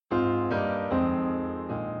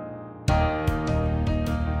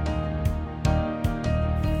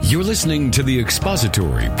You're listening to the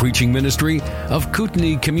expository preaching ministry of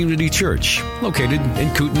Kootenai Community Church, located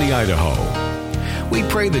in Kootenai, Idaho. We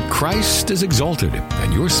pray that Christ is exalted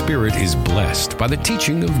and your spirit is blessed by the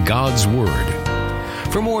teaching of God's Word.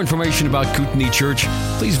 For more information about Kootenai Church,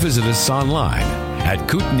 please visit us online at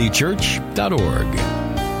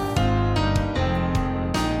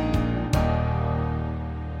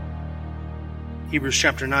kootenaichurch.org. Hebrews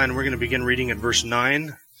chapter 9, we're going to begin reading at verse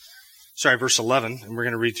 11, and we're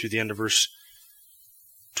going to read through the end of verse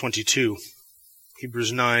 22.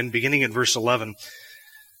 Hebrews 9, beginning at verse 11.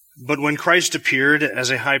 But when Christ appeared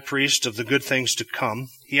as a high priest of the good things to come,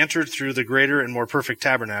 he entered through the greater and more perfect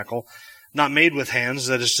tabernacle, not made with hands,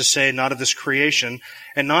 that is to say, not of this creation,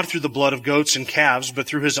 and not through the blood of goats and calves, but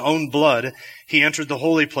through his own blood, he entered the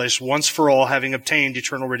holy place once for all, having obtained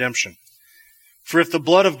eternal redemption. For if the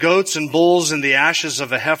blood of goats and bulls and the ashes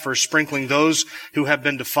of a heifer sprinkling those who have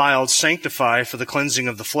been defiled sanctify for the cleansing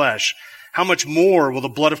of the flesh, how much more will the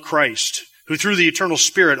blood of Christ, who through the eternal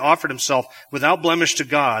Spirit offered himself without blemish to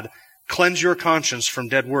God, cleanse your conscience from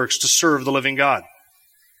dead works to serve the living God?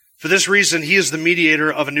 For this reason, he is the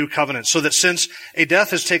mediator of a new covenant, so that since a death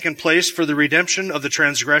has taken place for the redemption of the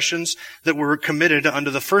transgressions that were committed under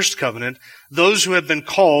the first covenant, those who have been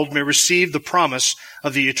called may receive the promise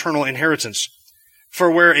of the eternal inheritance. For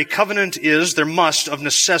where a covenant is, there must of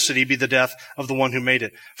necessity be the death of the one who made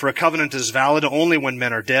it. For a covenant is valid only when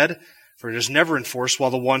men are dead, for it is never enforced while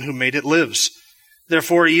the one who made it lives.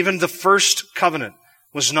 Therefore, even the first covenant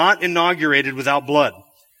was not inaugurated without blood.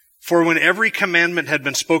 For when every commandment had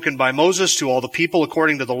been spoken by Moses to all the people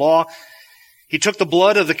according to the law, he took the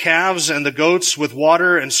blood of the calves and the goats with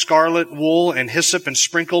water and scarlet wool and hyssop and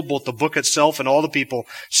sprinkled both the book itself and all the people,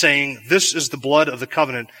 saying, "This is the blood of the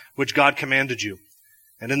covenant which God commanded you."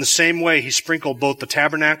 And in the same way, he sprinkled both the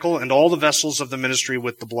tabernacle and all the vessels of the ministry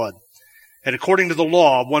with the blood. And according to the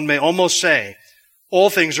law, one may almost say,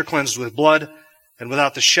 all things are cleansed with blood, and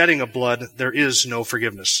without the shedding of blood, there is no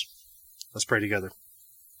forgiveness. Let's pray together.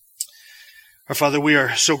 Our Father, we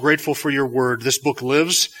are so grateful for your word. This book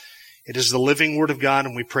lives. It is the living word of God,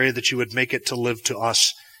 and we pray that you would make it to live to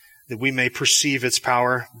us, that we may perceive its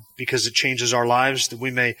power because it changes our lives, that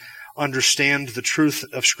we may understand the truth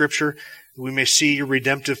of Scripture, that we may see your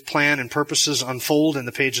redemptive plan and purposes unfold in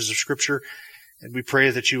the pages of Scripture, and we pray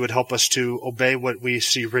that you would help us to obey what we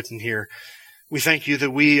see written here. We thank you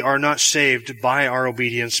that we are not saved by our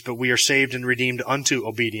obedience, but we are saved and redeemed unto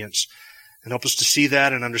obedience. And help us to see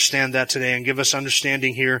that and understand that today, and give us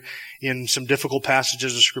understanding here in some difficult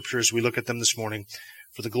passages of Scripture as we look at them this morning.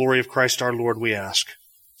 For the glory of Christ our Lord we ask,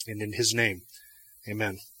 and in his name,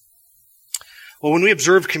 amen. Well, when we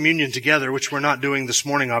observe communion together, which we're not doing this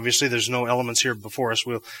morning, obviously, there's no elements here before us.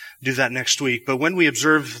 We'll do that next week. But when we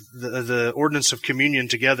observe the ordinance of communion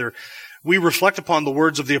together, we reflect upon the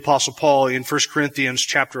words of the Apostle Paul in 1 Corinthians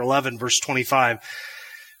chapter 11, verse 25,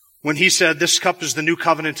 when he said, "This cup is the new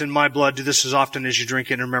covenant in my blood. Do this as often as you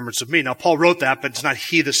drink it in remembrance of me." Now, Paul wrote that, but it's not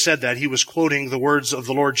he that said that. He was quoting the words of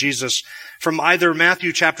the Lord Jesus from either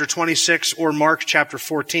Matthew chapter 26 or Mark chapter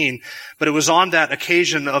 14. But it was on that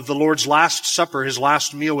occasion of the Lord's Last Supper, his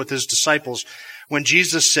last meal with his disciples, when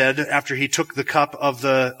Jesus said, after he took the cup of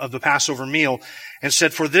the Passover meal, and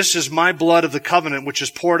said, "For this is my blood of the covenant, which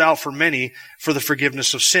is poured out for many for the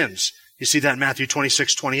forgiveness of sins." You see that in Matthew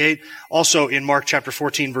 26:28, also in Mark chapter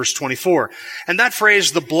 14, verse 24. And that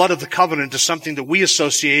phrase, the blood of the covenant, is something that we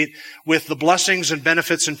associate with the blessings and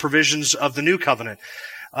benefits and provisions of the new covenant.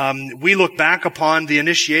 We look back upon the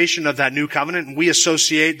initiation of that new covenant, and we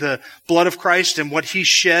associate the blood of Christ and what he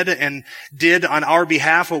shed and did on our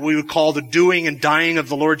behalf, what we would call the doing and dying of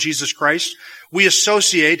the Lord Jesus Christ. We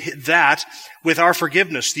associate that with our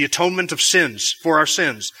forgiveness, the atonement of sins for our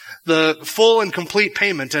sins, the full and complete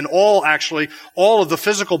payment, and all of the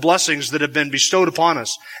physical blessings that have been bestowed upon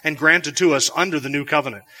us and granted to us under the new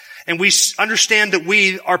covenant. And we understand that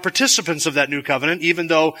we are participants of that new covenant, even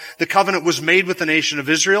though the covenant was made with the nation of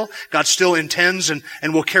Israel. God still intends and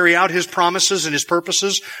will carry out his promises and his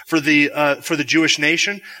purposes for the Jewish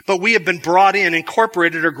nation. But we have been brought in,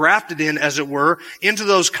 incorporated or grafted in, as it were, into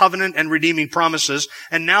those covenant and redeeming promises.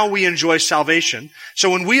 And now we enjoy salvation.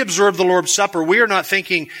 So when we observe the Lord's Supper, we are not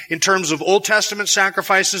thinking in terms of Old Testament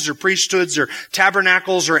sacrifices or priesthoods or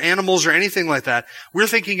tabernacles or animals or anything like that. We're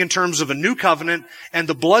thinking in terms of a new covenant and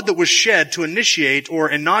the blood that was shed to initiate or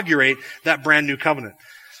inaugurate that brand new covenant.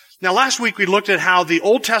 Now, last week we looked at how the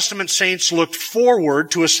Old Testament saints looked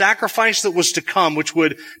forward to a sacrifice that was to come, which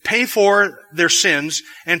would pay for their sins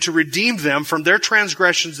and to redeem them from their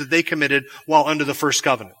transgressions that they committed while under the first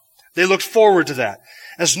covenant. They looked forward to that.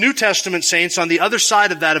 As New Testament saints, on the other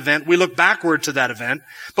side of that event, we look backward to that event,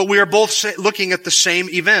 but we are both looking at the same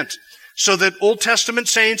event. So that Old Testament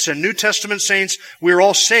saints and New Testament saints, we are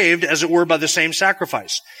all saved, as it were, by the same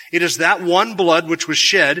sacrifice. It is that one blood which was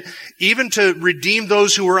shed, even to redeem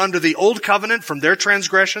those who were under the old covenant from their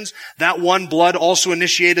transgressions. That one blood also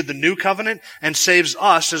initiated the new covenant and saves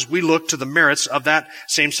us as we look to the merits of that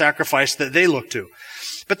same sacrifice that they look to.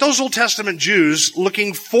 But those Old Testament Jews,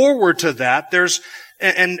 looking forward to that,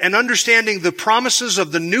 and understanding the promises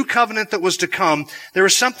of the new covenant that was to come, there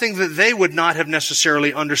is something that they would not have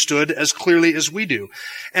necessarily understood as clearly as we do.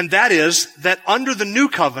 And that is that under the new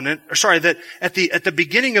covenant, that at the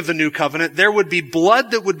beginning of the new covenant, there would be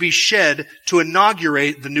blood that would be shed to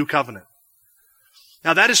inaugurate the new covenant.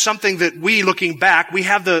 Now that is something that we, looking back, we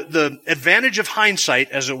have the advantage of hindsight,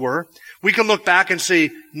 as it were. We can look back and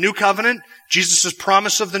see new covenant, Jesus'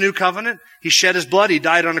 promise of the new covenant. He shed his blood. He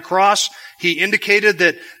died on a cross. He indicated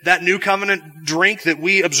that new covenant drink that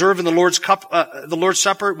we observe in the Lord's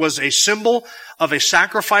Supper was a symbol of a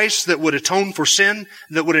sacrifice that would atone for sin,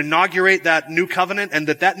 that would inaugurate that new covenant, and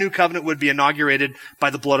that new covenant would be inaugurated by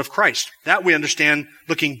the blood of Christ. That we understand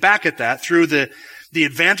looking back at that through the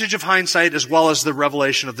advantage of hindsight as well as the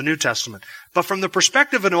revelation of the New Testament. But from the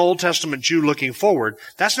perspective of an Old Testament Jew looking forward,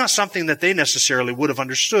 that's not something that they necessarily would have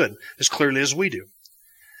understood as clearly as we do.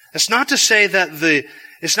 It's not to say that the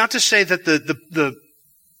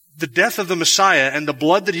death of the Messiah and the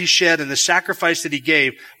blood that he shed and the sacrifice that he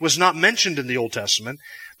gave was not mentioned in the Old Testament,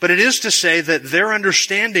 but it is to say that their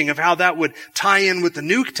understanding of how that would tie in with the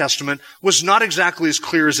New Testament was not exactly as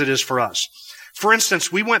clear as it is for us. For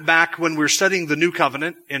instance, we went back when we were studying the New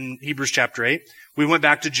Covenant in Hebrews chapter 8, we went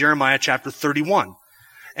back to Jeremiah chapter 31.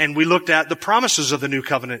 And we looked at the promises of the new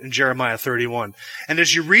covenant in Jeremiah 31. And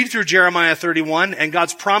as you read through Jeremiah 31 and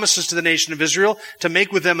God's promises to the nation of Israel to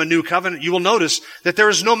make with them a new covenant, you will notice that there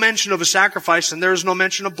is no mention of a sacrifice and there is no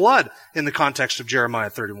mention of blood in the context of Jeremiah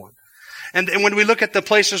 31. And when we look at the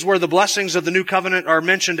places where the blessings of the new covenant are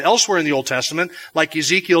mentioned elsewhere in the Old Testament, like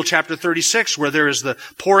Ezekiel chapter 36, where there is the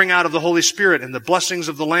pouring out of the Holy Spirit and the blessings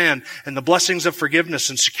of the land and the blessings of forgiveness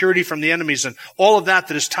and security from the enemies and all of that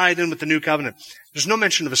is tied in with the new covenant, there's no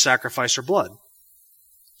mention of a sacrifice or blood.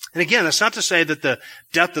 And again, that's not to say that the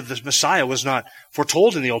death of the Messiah was not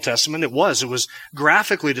foretold in the Old Testament. It was. It was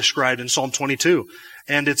graphically described in Psalm 22.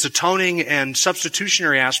 And its atoning and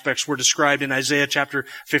substitutionary aspects were described in Isaiah chapter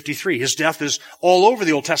 53. His death is all over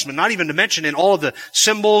the Old Testament, not even to mention in all of the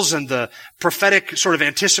symbols and the prophetic sort of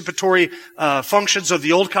anticipatory functions of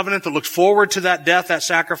the Old Covenant that looked forward to that death, that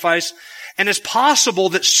sacrifice. And it's possible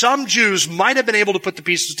that some Jews might have been able to put the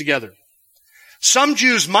pieces together. Some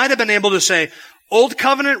Jews might have been able to say, Old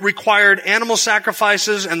Covenant required animal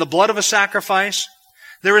sacrifices and the blood of a sacrifice.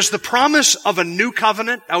 There is the promise of a new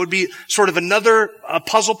covenant. That would be sort of another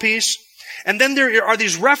puzzle piece. And then there are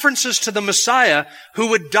these references to the Messiah who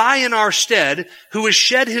would die in our stead, who would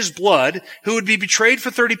shed his blood, who would be betrayed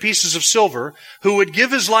for 30 pieces of silver, who would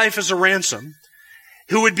give his life as a ransom,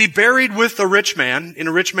 who would be buried with a rich man in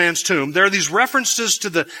a rich man's tomb. There are these references to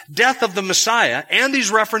the death of the Messiah and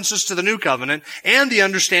these references to the new covenant and the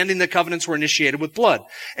understanding that covenants were initiated with blood.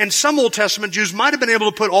 And some Old Testament Jews might have been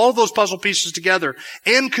able to put all of those puzzle pieces together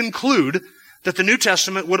and conclude that the New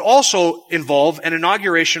Testament would also involve an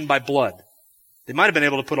inauguration by blood. They might have been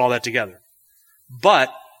able to put all that together.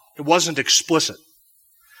 But it wasn't explicit.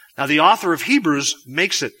 Now the author of Hebrews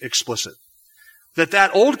makes it explicit.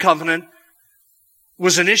 That old covenant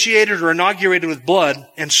was initiated or inaugurated with blood,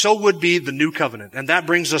 and so would be the new covenant. And that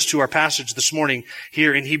brings us to our passage this morning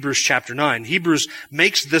here in Hebrews chapter 9. Hebrews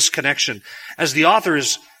makes this connection. As the author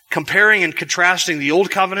is comparing and contrasting the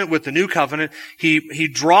old covenant with the new covenant, he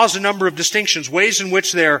draws a number of distinctions, ways in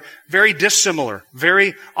which they're very dissimilar,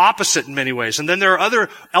 very opposite in many ways. And then there are other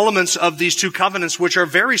elements of these two covenants which are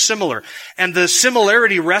very similar. And the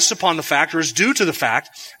similarity rests upon the fact, or is due to the fact,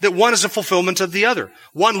 that one is a fulfillment of the other.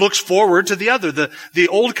 One looks forward to the other. The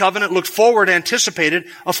old covenant looked forward, anticipated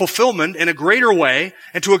a fulfillment in a greater way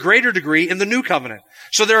and to a greater degree in the new covenant.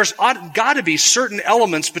 So there's got to be certain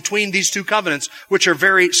elements between these two covenants which are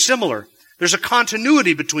very similar. There's a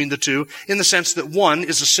continuity between the two in the sense that one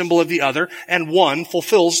is a symbol of the other and one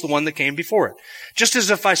fulfills the one that came before it. Just as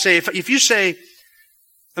if I say, if you say,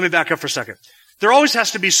 let me back up for a second. There always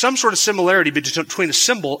has to be some sort of similarity between a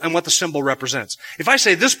symbol and what the symbol represents. If I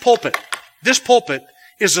say this pulpit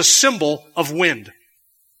is a symbol of wind.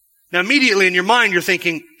 Now immediately in your mind you're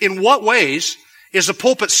thinking, in what ways is a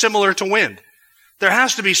pulpit similar to wind? There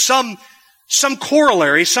has to be some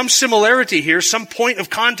corollary, some similarity here, some point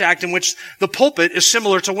of contact in which the pulpit is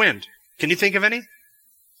similar to wind. Can you think of any?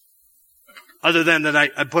 Other than that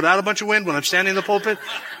I put out a bunch of wind when I'm standing in the pulpit.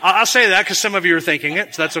 I'll say that because some of you are thinking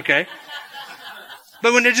it, so that's okay.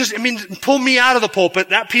 But when pull me out of the pulpit,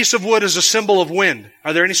 that piece of wood is a symbol of wind.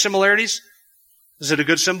 Are there any similarities? Is it a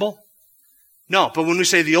good symbol? No, but when we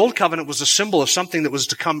say the old covenant was a symbol of something that was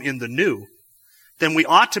to come in the new, then we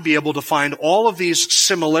ought to be able to find all of these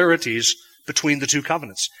similarities between the two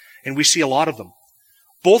covenants. And we see a lot of them.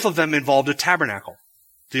 Both of them involved a tabernacle.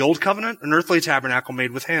 The old covenant, an earthly tabernacle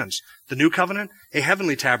made with hands. The new covenant, a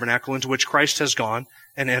heavenly tabernacle into which Christ has gone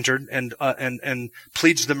and entered and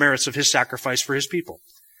pleads the merits of his sacrifice for his people.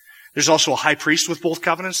 There's also a high priest with both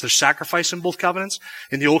covenants. There's sacrifice in both covenants.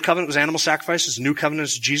 In the old covenant was animal sacrifices. The new covenant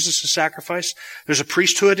is Jesus' sacrifice. There's a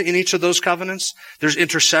priesthood in each of those covenants. There's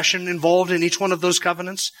intercession involved in each one of those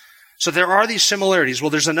covenants. So there are these similarities.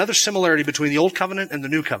 Well, there's another similarity between the old covenant and the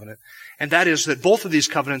new covenant, and that is that both of these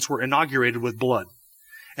covenants were inaugurated with blood.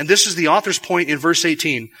 And this is the author's point in verse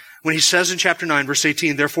 18, when he says in chapter 9, verse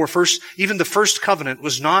 18, therefore even the first covenant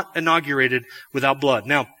was not inaugurated without blood.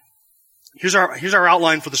 Now, here's our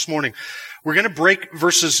outline for this morning. We're going to break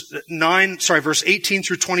verse 18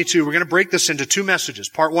 through 22. We're going to break this into two messages.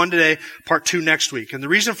 Part 1 today, part 2 next week. And the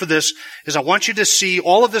reason for this is I want you to see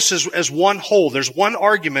all of this as one whole. There's one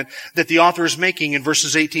argument that the author is making in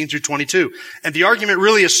verses 18 through 22. And the argument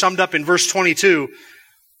really is summed up in verse 22.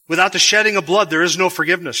 Without the shedding of blood, there is no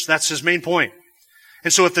forgiveness. That's his main point.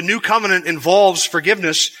 And so if the new covenant involves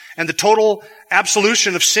forgiveness and the total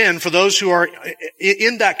absolution of sin for those who are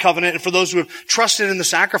in that covenant and for those who have trusted in the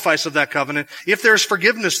sacrifice of that covenant, if there's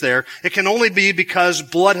forgiveness there, it can only be because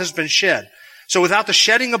blood has been shed. So without the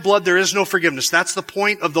shedding of blood, there is no forgiveness. That's the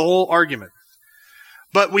point of the whole argument.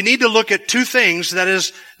 But we need to look at two things. That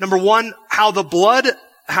is, number one, how blood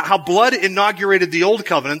inaugurated the old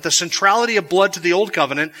covenant, the centrality of blood to the old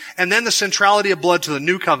covenant, and then the centrality of blood to the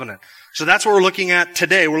new covenant. So that's what we're looking at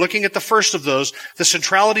today. We're looking at the first of those, the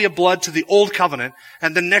centrality of blood to the old covenant,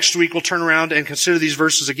 and then next week we'll turn around and consider these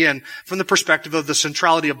verses again from the perspective of the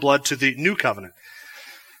centrality of blood to the new covenant.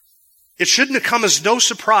 It shouldn't have come as no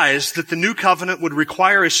surprise that the new covenant would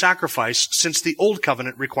require a sacrifice, since the old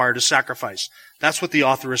covenant required a sacrifice. That's what the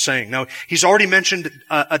author is saying. Now, he's already mentioned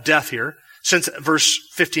a death here. Since verse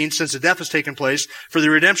 15, since a death has taken place for the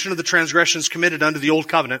redemption of the transgressions committed under the old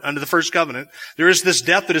covenant, under the first covenant, there is this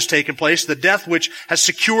death that has taken place, the death which has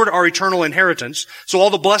secured our eternal inheritance. So all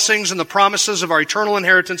the blessings and the promises of our eternal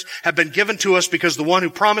inheritance have been given to us because the one who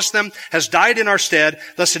promised them has died in our stead,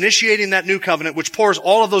 thus initiating that new covenant which pours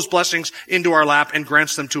all of those blessings into our lap and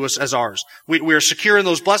grants them to us as ours. We are secure in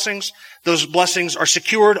those blessings. Those blessings are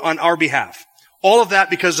secured on our behalf. All of that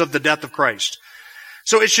because of the death of Christ.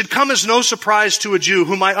 So it should come as no surprise to a Jew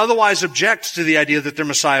who might otherwise object to the idea that their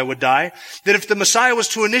Messiah would die, that if the Messiah was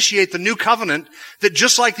to initiate the new covenant, that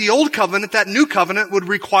just like the old covenant, that new covenant would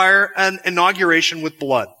require an inauguration with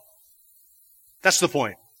blood. That's the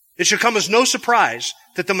point. It should come as no surprise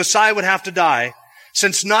that the Messiah would have to die,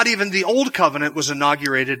 since not even the old covenant was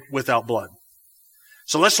inaugurated without blood.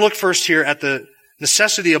 So let's look first here at the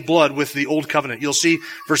necessity of blood with the old covenant. You'll see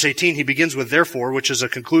verse 18, he begins with therefore, which is a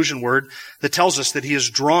conclusion word that tells us that he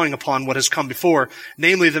is drawing upon what has come before,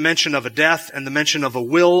 namely the mention of a death and the mention of a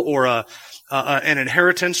will or an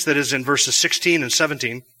inheritance that is in verses 16 and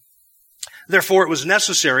 17. Therefore, it was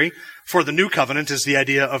necessary for the new covenant, is the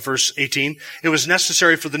idea of verse 18. It was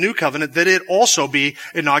necessary for the new covenant that it also be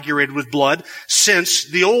inaugurated with blood, since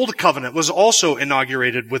the old covenant was also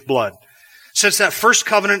inaugurated with blood. Since that first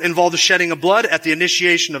covenant involved the shedding of blood at the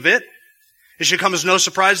initiation of it, it should come as no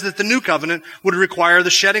surprise that the new covenant would require the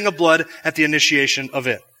shedding of blood at the initiation of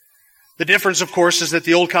it. The difference, of course, is that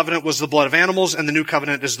the old covenant was the blood of animals and the new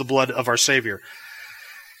covenant is the blood of our Savior.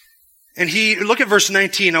 And look at verse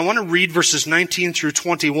 19. I want to read verses 19 through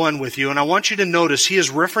 21 with you, and I want you to notice he is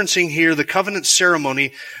referencing here the covenant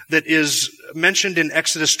ceremony that is mentioned in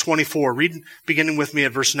Exodus 24. Read beginning with me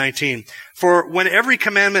at verse 19. For when every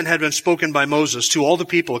commandment had been spoken by Moses to all the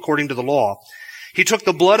people according to the law, he took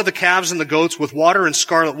the blood of the calves and the goats with water and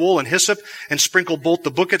scarlet wool and hyssop and sprinkled both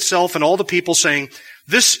the book itself and all the people, saying,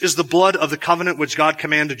 this is the blood of the covenant which God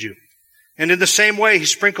commanded you. And in the same way, he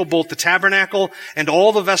sprinkled both the tabernacle and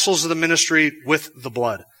all the vessels of the ministry with the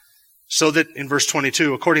blood. So that in verse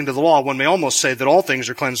 22, according to the law, one may almost say that all things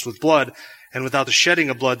are cleansed with blood, and without the shedding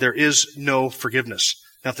of blood, there is no forgiveness.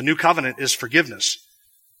 Now, if the new covenant is forgiveness,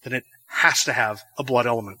 then it has to have a blood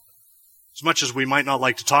element. As much as we might not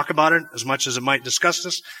like to talk about it, as much as it might disgust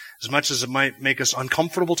us, as much as it might make us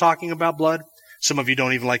uncomfortable talking about blood, some of you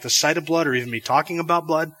don't even like the sight of blood or even me talking about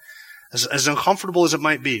blood, as uncomfortable as it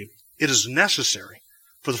might be, it is necessary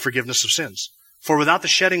for the forgiveness of sins. For without the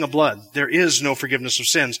shedding of blood, there is no forgiveness of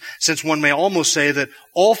sins, since one may almost say that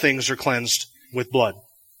all things are cleansed with blood.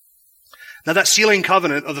 Now that sealing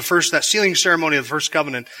ceremony of the first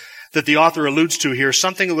covenant that the author alludes to here is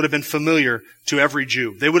something that would have been familiar to every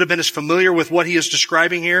Jew. They would have been as familiar with what he is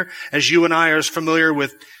describing here as you and I are as familiar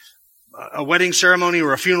with a wedding ceremony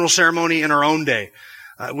or a funeral ceremony in our own day.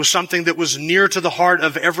 It was something that was near to the heart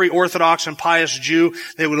of every Orthodox and pious Jew.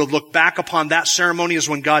 They would have looked back upon that ceremony as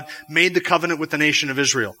when God made the covenant with the nation of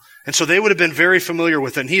Israel. And so they would have been very familiar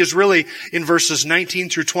with it. And he is really, in verses 19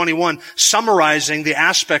 through 21, summarizing the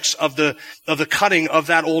aspects of the cutting of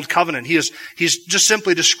that old covenant. He's just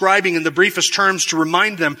simply describing in the briefest terms to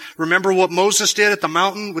remind them, remember what Moses did at the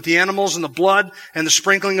mountain with the animals and the blood and the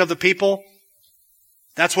sprinkling of the people?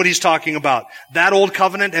 That's what he's talking about. That old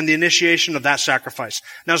covenant and the initiation of that sacrifice.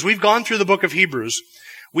 Now, as we've gone through the book of Hebrews,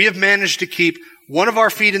 we have managed to keep one of our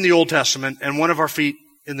feet in the Old Testament and one of our feet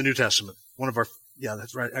in the New Testament. Yeah,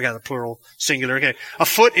 that's right. I got the plural, singular. Okay. A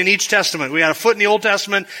foot in each testament. We got a foot in the Old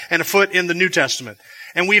Testament and a foot in the New Testament.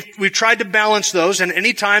 And we've tried to balance those. And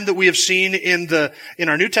any time that we have seen in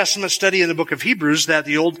our New Testament study in the book of Hebrews that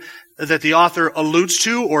the author alludes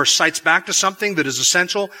to or cites back to something that is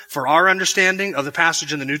essential for our understanding of the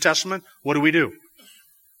passage in the New Testament, what do?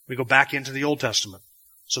 We go back into the Old Testament.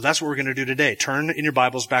 So that's what we're going to do today. Turn in your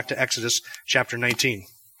Bibles back to Exodus chapter 19.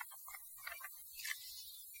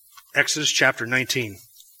 Exodus chapter 19.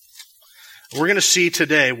 We're going to see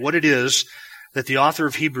today what it is that the author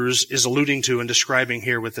of Hebrews is alluding to and describing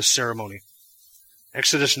here with this ceremony.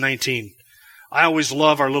 Exodus 19. I always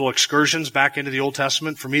love our little excursions back into the Old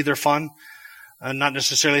Testament. For me, they're fun. I'm not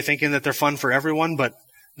necessarily thinking that they're fun for everyone, but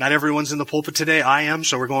not everyone's in the pulpit today. I am,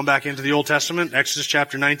 so we're going back into the Old Testament, Exodus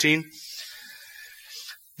chapter 19.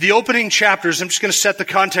 The opening chapters, I'm just going to set the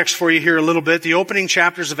context for you here a little bit. The opening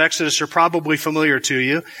chapters of Exodus are probably familiar to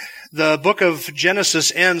you. The book of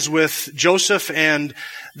Genesis ends with Joseph and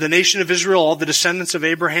the nation of Israel, all the descendants of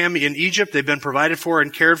Abraham in Egypt. They've been provided for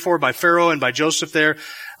and cared for by Pharaoh and by Joseph there.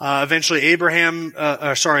 Eventually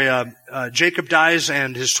Jacob dies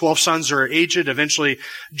and his 12 sons are aged. Eventually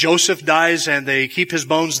Joseph dies and they keep his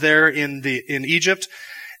bones there in Egypt.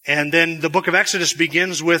 And then the book of Exodus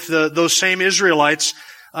begins with those same Israelites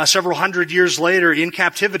several hundred years later in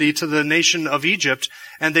captivity to the nation of Egypt,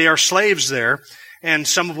 and they are slaves there. And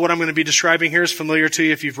some of what I'm going to be describing here is familiar to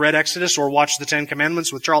you if you've read Exodus or watched the Ten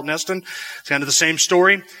Commandments with Charlton Heston. It's kind of the same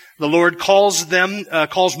story. The Lord calls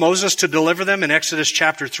Moses to deliver them in Exodus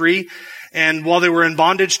chapter 3. And while they were in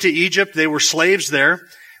bondage to Egypt, they were slaves there,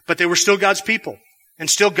 but they were still God's people. And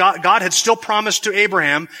still God had still promised to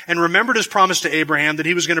Abraham and remembered his promise to Abraham that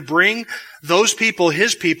he was going to bring those people,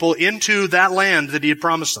 his people, into that land that he had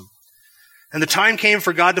promised them. And the time came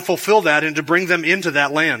for God to fulfill that and to bring them into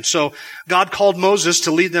that land. So God called Moses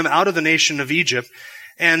to lead them out of the nation of Egypt.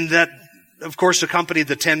 And that, of course, accompanied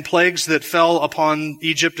the 10 plagues that fell upon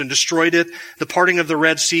Egypt and destroyed it, the parting of the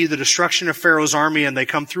Red Sea, the destruction of Pharaoh's army, and they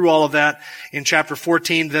come through all of that in chapter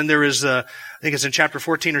 14. Then there is, I think it's in chapter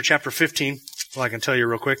 14 or chapter 15. Well, I can tell you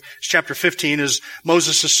real quick. Chapter 15 is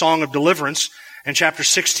Moses' song of deliverance. And chapter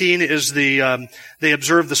 16 is they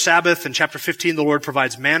observe the Sabbath. And chapter 15, the Lord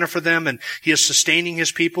provides manna for them, and he is sustaining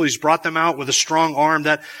his people. He's brought them out with a strong arm.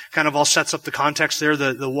 That kind of all sets up the context there.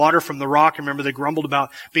 The water from the rock. Remember, they grumbled about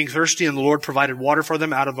being thirsty, and the Lord provided water for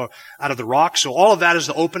them out of the rock. So all of that is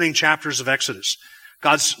the opening chapters of Exodus.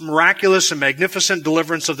 God's miraculous and magnificent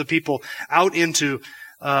deliverance of the people out into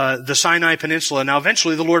the Sinai Peninsula. Now,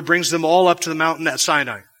 eventually, the Lord brings them all up to the mountain at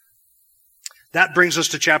Sinai. That brings us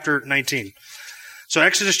to chapter 19. So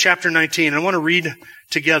Exodus chapter 19, I want to read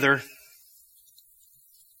together.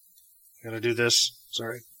 I'm going to do this.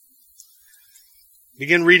 Sorry.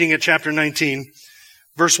 Begin reading at chapter 19,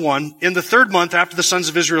 verse 1. In the 3rd month after the sons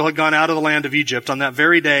of Israel had gone out of the land of Egypt, on that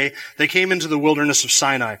very day, they came into the wilderness of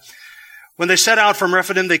Sinai. When they set out from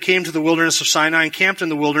Rephidim, they came to the wilderness of Sinai and camped in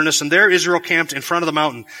the wilderness, and there Israel camped in front of the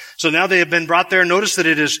mountain. So now they have been brought there. Notice that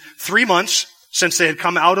it is 3 months since they had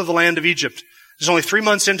come out of the land of Egypt. It's only 3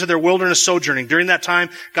 months into their wilderness sojourning. During that time,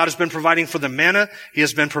 God has been providing for them manna. He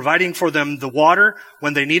has been providing for them the water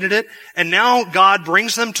when they needed it. And now God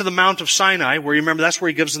brings them to the Mount of Sinai, where you remember that's where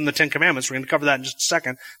he gives them the 10 Commandments. We're going to cover that in just a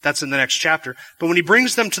second. That's in the next chapter. But when he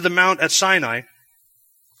brings them to the Mount at Sinai,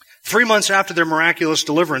 3 months after their miraculous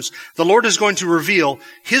deliverance, the Lord is going to reveal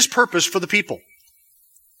his purpose for the people.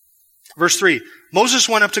 Verse 3, Moses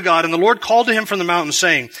went up to God, and the Lord called to him from the mountain,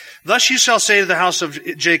 saying, Thus you shall say to the house of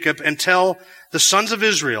Jacob, and tell the sons of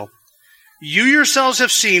Israel, You yourselves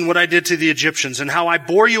have seen what I did to the Egyptians, and how I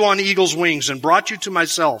bore you on eagle's wings, and brought you to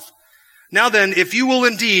myself. Now then, if you will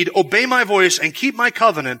indeed obey my voice and keep my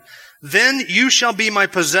covenant, then you shall be my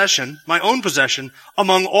possession, my own possession,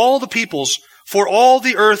 among all the peoples, For all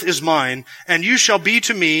the earth is mine, and you shall be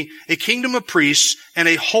to me a kingdom of priests and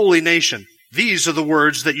a holy nation. These are the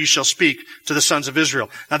words that you shall speak to the sons of Israel.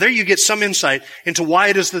 Now there you get some insight into why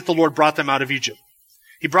it is that the Lord brought them out of Egypt.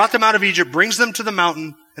 He brought them out of Egypt, brings them to the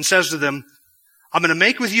mountain, and says to them, I'm going to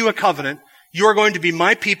make with you a covenant. You are going to be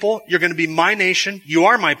my people. You're going to be my nation. You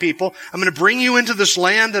are my people. I'm going to bring you into this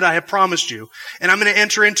land that I have promised you. And I'm going to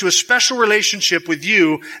enter into a special relationship with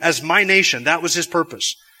you as my nation. That was his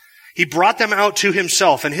purpose. He brought them out to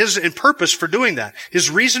himself, and his purpose for doing that, his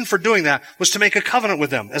reason for doing that, was to make a covenant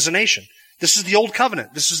with them as a nation. This is the old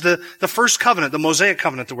covenant. This is the first covenant, the Mosaic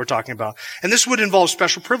covenant that we're talking about. And this would involve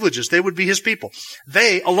special privileges. They would be his people.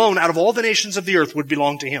 They alone, out of all the nations of the earth, would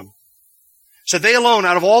belong to him. So they alone,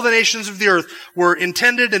 out of all the nations of the earth, were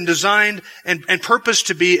intended and designed and purposed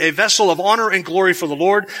to be a vessel of honor and glory for the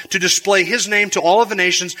Lord, to display his name to all of the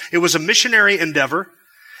nations. It was a missionary endeavor.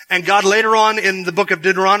 And God later on in the book of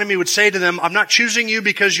Deuteronomy would say to them, I'm not choosing you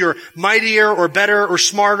because you're mightier or better or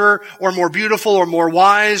smarter or more beautiful or more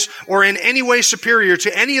wise or in any way superior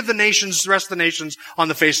to any of the nations, the rest of the nations on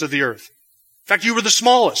the face of the earth. In fact, you were the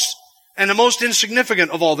smallest and the most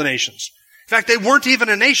insignificant of all the nations. In fact, they weren't even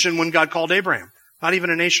a nation when God called Abraham. Not even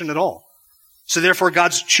a nation at all. So therefore,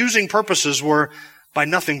 God's choosing purposes were by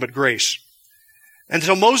nothing but grace. And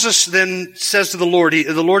so Moses then says to the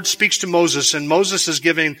Lord speaks to Moses, and Moses is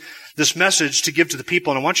giving this message to give to the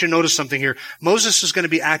people. And I want you to notice something here. Moses is going to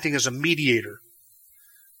be acting as a mediator.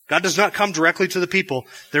 God does not come directly to the people.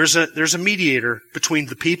 There's a mediator between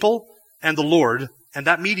the people and the Lord, and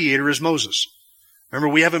that mediator is Moses. Remember,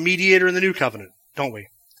 we have a mediator in the new covenant, don't we?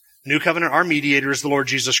 New covenant, our mediator is the Lord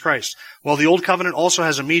Jesus Christ. Well, the old covenant also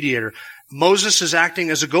has a mediator. Moses is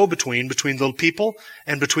acting as a go-between between the people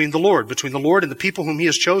and between the Lord and the people whom he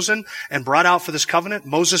has chosen and brought out for this covenant.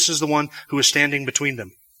 Moses is the one who is standing between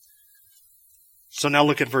them. So now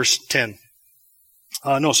look at verse 10.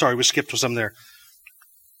 We skipped some there.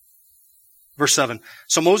 Verse 7.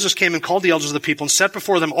 So Moses came and called the elders of the people and set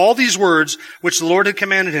before them all these words which the Lord had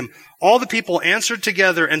commanded him. All the people answered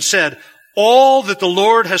together and said, all that the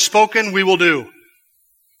Lord has spoken, we will do.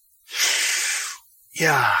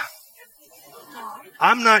 Yeah.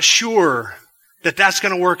 I'm not sure that that's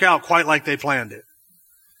going to work out quite like they planned it.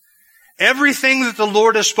 Everything that the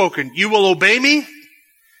Lord has spoken, you will obey me.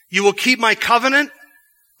 You will keep my covenant.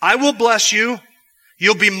 I will bless you.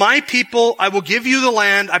 You'll be my people. I will give you the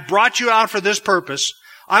land. I brought you out for this purpose.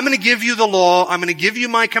 I'm going to give you the law. I'm going to give you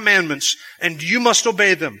my commandments, and you must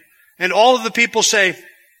obey them. And all of the people say,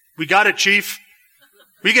 we got it, chief.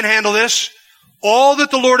 We can handle this. All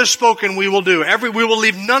that the Lord has spoken, we will do. We will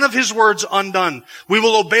leave none of his words undone. We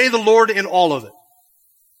will obey the Lord in all of it.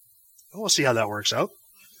 We'll see how that works out.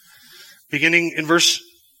 Beginning in verse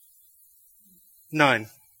 9.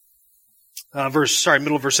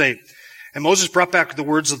 Middle of verse 8. And Moses brought back the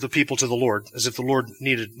words of the people to the Lord, as if the Lord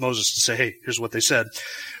needed Moses to say, hey, here's what they said.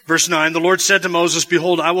 Verse 9, the Lord said to Moses,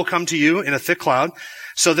 behold, I will come to you in a thick cloud,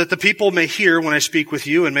 so that the people may hear when I speak with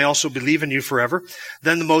you and may also believe in you forever.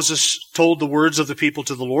 Then Moses told the words of the people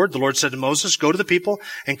to the Lord. The Lord said to Moses, go to the people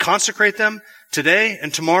and consecrate them today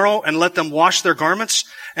and tomorrow, and let them wash their garments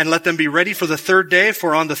and let them be ready for the third day.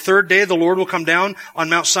 For on the third day the Lord will come down on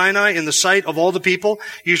Mount Sinai in the sight of all the people.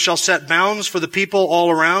 You shall set bounds for the people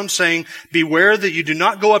all around, saying, beware that you do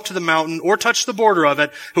not go up to the mountain or touch the border of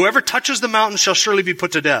it. Whoever touches the mountain shall surely be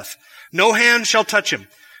put to death. No hand shall touch him,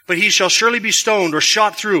 but he shall surely be stoned or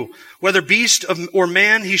shot through. Whether beast or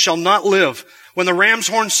man, he shall not live. When the ram's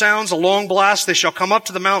horn sounds a long blast, they shall come up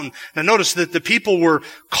to the mountain. Now notice that the people were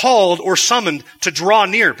called or summoned to draw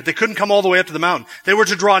near, but they couldn't come all the way up to the mountain. They were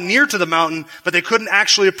to draw near to the mountain, but they couldn't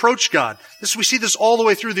actually approach God. We see this all the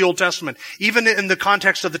way through the Old Testament, even in the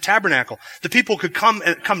context of the tabernacle. The people could come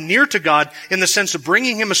near to God in the sense of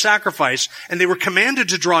bringing him a sacrifice, and they were commanded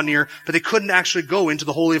to draw near, but they couldn't actually go into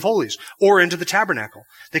the Holy of Holies or into the tabernacle.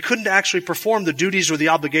 They couldn't actually perform the duties or the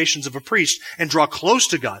obligations of a priest and draw close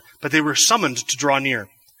to God, but they were summoned to draw near.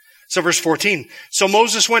 So verse 14, so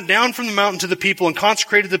Moses went down from the mountain to the people and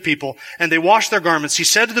consecrated the people, and they washed their garments. He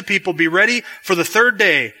said to the people, be ready for the third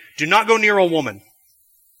day. Do not go near a woman.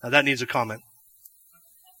 Now that needs a comment,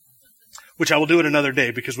 which I will do it another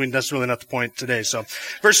day because that's really not the point today. So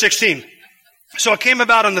verse 16, so it came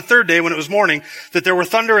about on the third day when it was morning that there were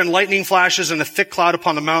thunder and lightning flashes and a thick cloud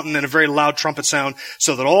upon the mountain and a very loud trumpet sound,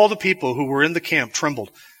 so that all the people who were in the camp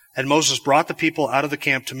trembled. And Moses brought the people out of the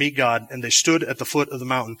camp to meet God, and they stood at the foot of the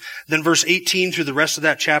mountain. Then verse 18 through the rest of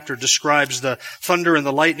that chapter describes the thunder and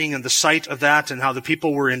the lightning and the sight of that and how the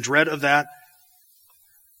people were in dread of that.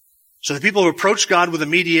 So the people have approached God with a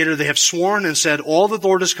mediator. They have sworn and said, all that the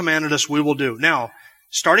Lord has commanded us, we will do. Now,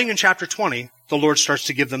 starting in chapter 20, the Lord starts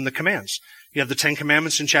to give them the commands. You have the Ten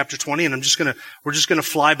Commandments in chapter 20, and we're just gonna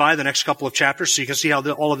fly by the next couple of chapters so you can see how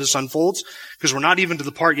all of this unfolds, because we're not even to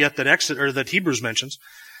the part yet that Hebrews mentions.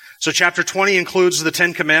 So chapter 20 includes the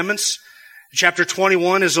Ten Commandments. Chapter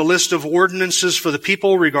 21 is a list of ordinances for the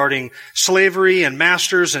people regarding slavery and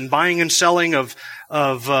masters and buying and selling and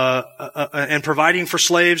providing for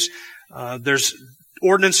slaves. There's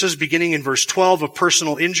ordinances beginning in verse 12 of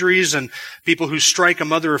personal injuries and people who strike a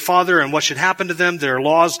mother or father and what should happen to them. There are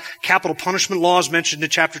laws, capital punishment laws mentioned in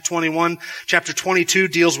chapter 21. Chapter 22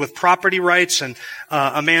 deals with property rights and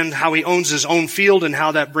a man, how he owns his own field and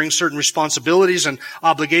how that brings certain responsibilities and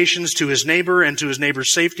obligations to his neighbor and to his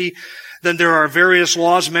neighbor's safety. Then there are various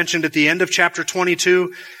laws mentioned at the end of chapter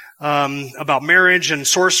 22 about marriage and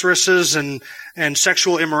sorceresses and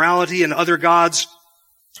sexual immorality and other gods.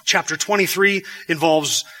 Chapter 23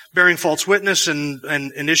 involves bearing false witness and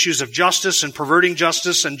issues of justice and perverting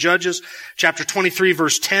justice and judges. Chapter 23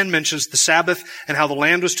 verse 10 mentions the Sabbath and how the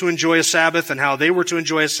land was to enjoy a Sabbath and how they were to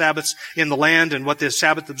enjoy a Sabbath in the land and what the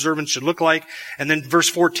Sabbath observance should look like. And then verse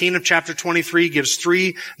 14 of chapter 23 gives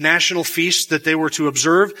 3 national feasts that they were to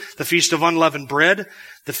observe. The Feast of Unleavened Bread,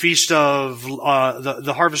 the Feast of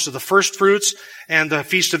the Harvest of the First Fruits, and the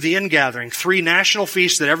Feast of the Ingathering. 3 national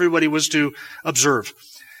feasts that everybody was to observe.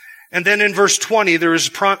 And then in verse 20, there is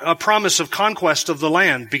a promise of conquest of the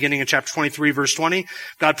land, beginning in chapter 23, verse 20.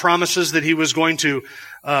 God promises that he was going to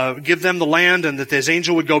give them the land and that his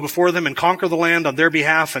angel would go before them and conquer the land on their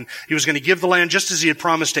behalf, and he was going to give the land just as he had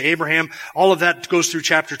promised to Abraham. All of that goes through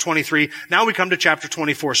chapter 23. Now we come to chapter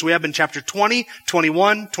 24. So we have in chapter 20,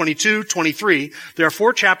 21, 22, 23, there are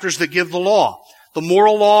 4 chapters that give the law. The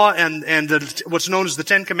moral law and what's known as the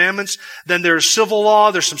Ten Commandments. Then there's civil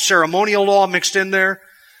law, there's some ceremonial law mixed in there.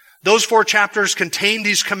 Those 4 chapters contain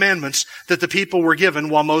these commandments that the people were given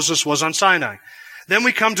while Moses was on Sinai. Then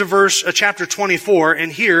we come to chapter 24,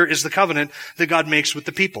 and here is the covenant that God makes with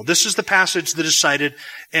the people. This is the passage that is cited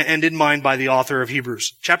and in mind by the author of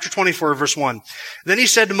Hebrews. Chapter 24, verse 1. Then he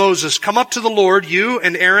said to Moses, "Come up to the Lord, you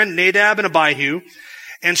and Aaron, Nadab and Abihu,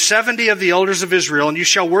 and 70 of the elders of Israel, and you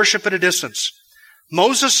shall worship at a distance.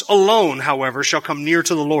 Moses alone, however, shall come near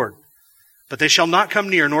to the Lord. But they shall not come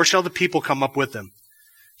near, nor shall the people come up with them."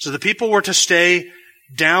 So the people were to stay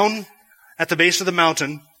down at the base of the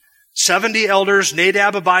mountain. 70 elders,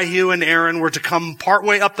 Nadab, Abihu, and Aaron, were to come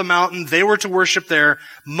partway up the mountain. They were to worship there.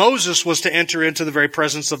 Moses was to enter into the very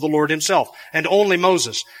presence of the Lord himself, and only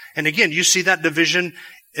Moses. And again, you see that division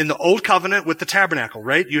in the Old Covenant with the tabernacle,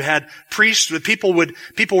 right? You had priests, people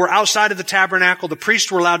were outside of the tabernacle. The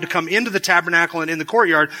priests were allowed to come into the tabernacle and in the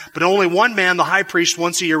courtyard, but only one man, the high priest,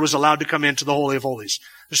 once a year was allowed to come into the Holy of Holies.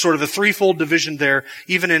 There's sort of a threefold division there,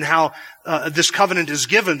 even in how this covenant is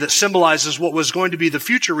given that symbolizes what was going to be the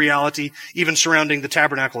future reality, even surrounding the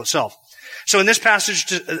tabernacle itself. So in this passage,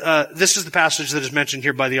 this is the passage that is mentioned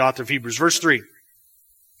here by the author of Hebrews. Verse 3.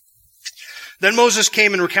 Then Moses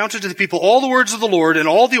came and recounted to the people all the words of the Lord and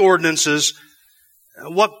all the ordinances.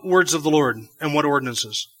 What words of the Lord and what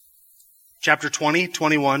ordinances? Chapter 20,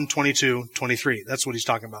 21, 22, 23. That's what he's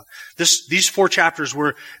talking about. These 4 chapters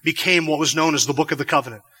became what was known as the Book of the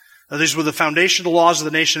Covenant. These were the foundational laws of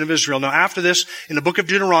the nation of Israel. Now after this, in the book of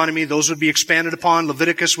Deuteronomy, those would be expanded upon.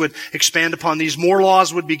 Leviticus would expand upon these. More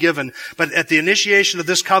laws would be given. But at the initiation of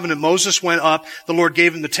this covenant, Moses went up. The Lord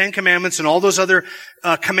gave him the 10 Commandments and all those other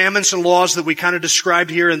commandments and laws that we kind of described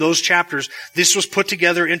here in those chapters. This was put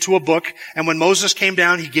together into a book. And when Moses came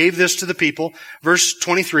down, he gave this to the people. Verse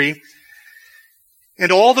 23.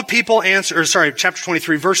 And all the people chapter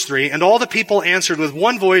 23, verse 3. And all the people answered with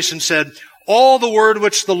one voice and said, "All the word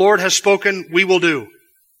which the Lord has spoken, we will do."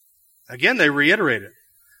 Again, they reiterate it.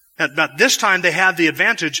 But this time they had the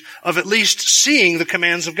advantage of at least seeing the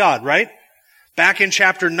commands of God, right? Back in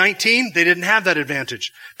chapter 19, they didn't have that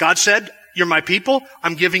advantage. God said, "You're my people.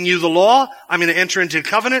 I'm giving you the law. I'm going to enter into a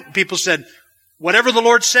covenant." People said, "Whatever the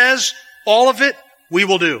Lord says, all of it, we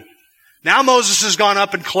will do." Now Moses has gone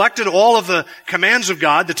up and collected all of the commands of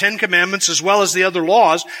God, the 10 Commandments as well as the other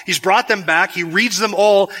laws. He's brought them back. He reads them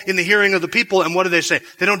all in the hearing of the people. And what do they say?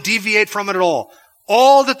 They don't deviate from it at all.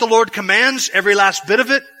 All that the Lord commands, every last bit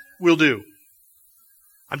of it, we'll do.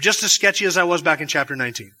 I'm just as sketchy as I was back in chapter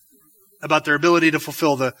 19 about their ability to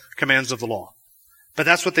fulfill the commands of the law. But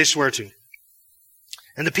that's what they swear to.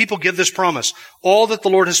 And the people give this promise. All that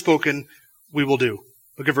the Lord has spoken, we will do.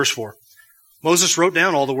 Look at verse 4. Moses wrote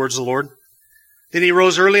down all the words of the Lord. Then he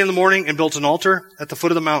rose early in the morning and built an altar at the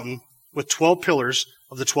foot of the mountain with 12 pillars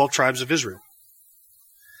of the 12 tribes of Israel.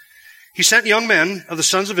 He sent young men of the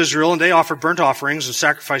sons of Israel, and they offered burnt offerings and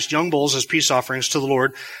sacrificed young bulls as peace offerings to the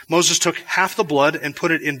Lord. Moses took half the blood and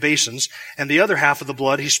put it in basins, and the other half of the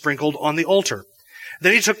blood he sprinkled on the altar.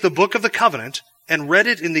 Then he took the book of the covenant and read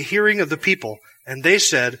it in the hearing of the people. And they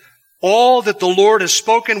said, all that the Lord has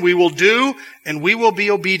spoken we will do, and we will be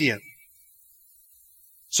obedient.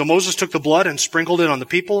 So Moses took the blood and sprinkled it on the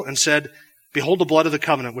people and said, behold the blood of the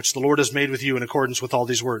covenant which the Lord has made with you in accordance with all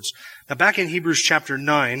these words. Now back in Hebrews chapter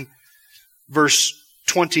 9, verse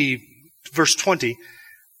 20,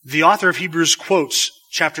 the author of Hebrews quotes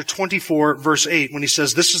chapter 24, verse 8, when he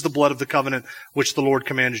says, this is the blood of the covenant which the Lord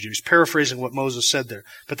commanded you. He's paraphrasing what Moses said there.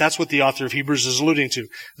 But that's what the author of Hebrews is alluding to.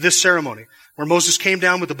 This ceremony, where Moses came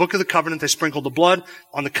down with the book of the covenant, they sprinkled the blood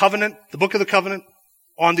on the covenant, the book of the covenant,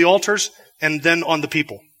 on the altars, and then on the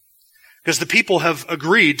people. Because the people have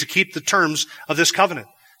agreed to keep the terms of this covenant.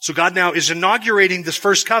 So God now is inaugurating this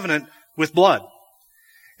first covenant with blood.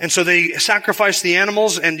 And so they sacrifice the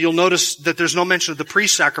animals, and you'll notice that there's no mention of the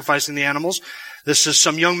priests sacrificing the animals. This is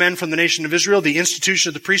some young men from the nation of Israel. The institution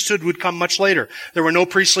of the priesthood would come much later. There were no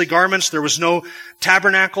priestly garments. There was no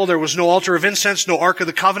tabernacle. There was no altar of incense, no Ark of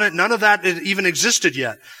the Covenant. None of that even existed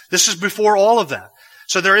yet. This is before all of that.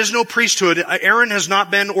 So there is no priesthood. Aaron has not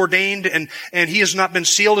been ordained and he has not been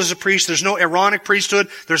sealed as a priest. There's no Aaronic priesthood.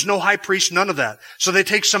 There's no high priest, none of that. So they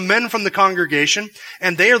take some men from the congregation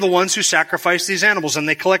and they are the ones who sacrifice these animals, and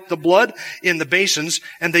they collect the blood in the basins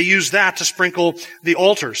and they use that to sprinkle the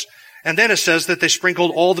altars. And then it says that they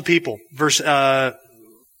sprinkled all the people. Verse 8.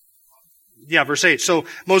 So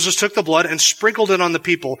Moses took the blood and sprinkled it on the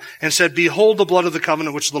people and said, behold the blood of the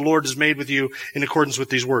covenant which the Lord has made with you in accordance with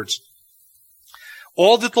these words.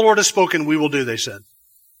 All that the Lord has spoken, we will do, they said.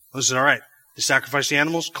 Moses said, all right. They sacrificed the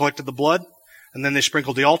animals, collected the blood, and then they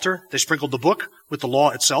sprinkled the altar. They sprinkled the book with the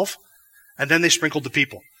law itself, and then they sprinkled the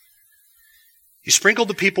people. He sprinkled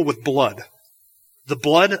the people with blood. The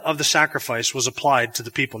blood of the sacrifice was applied to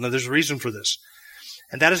the people. Now, there's a reason for this.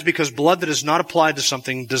 And that is because blood that is not applied to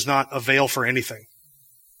something does not avail for anything.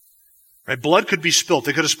 Right? Blood could be spilt.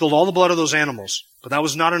 They could have spilled all the blood of those animals, but that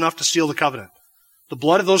was not enough to seal the covenant. The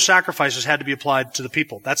blood of those sacrifices had to be applied to the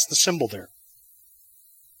people. That's the symbol there.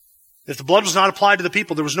 If the blood was not applied to the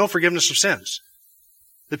people, there was no forgiveness of sins.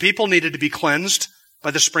 The people needed to be cleansed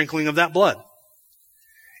by the sprinkling of that blood.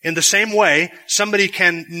 In the same way, somebody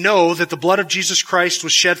can know that the blood of Jesus Christ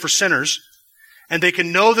was shed for sinners, and they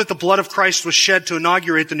can know that the blood of Christ was shed to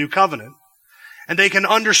inaugurate the new covenant, and they can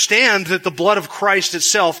understand that the blood of Christ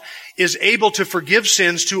itself is able to forgive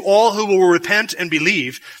sins to all who will repent and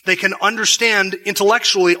believe. They can understand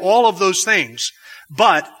intellectually all of those things.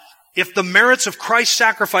 But if the merits of Christ's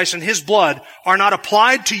sacrifice and His blood are not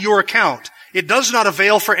applied to your account, it does not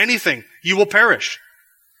avail for anything. You will perish.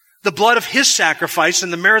 The blood of His sacrifice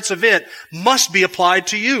and the merits of it must be applied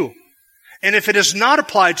to you. And if it is not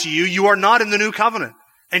applied to you, you are not in the new covenant,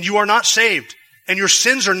 and you are not saved, and your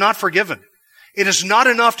sins are not forgiven. It is not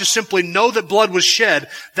enough to simply know that blood was shed.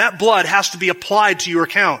 That blood has to be applied to your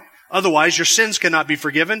account. Otherwise, your sins cannot be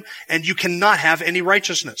forgiven, and you cannot have any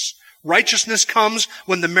righteousness. Righteousness comes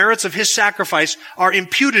when the merits of His sacrifice are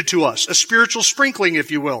imputed to us, a spiritual sprinkling, if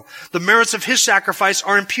you will. The merits of His sacrifice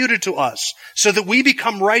are imputed to us so that we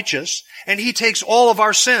become righteous, and He takes all of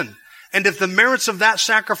our sin. And if the merits of that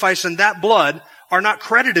sacrifice and that blood are not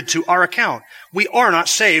credited to our account, we are not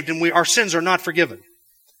saved, and our sins are not forgiven.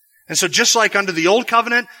 And so just like under the old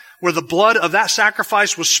covenant, where the blood of that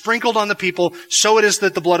sacrifice was sprinkled on the people, so it is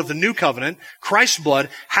that the blood of the new covenant, Christ's blood,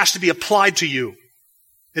 has to be applied to you.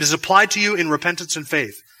 It is applied to you in repentance and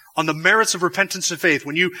faith. On the merits of repentance and faith,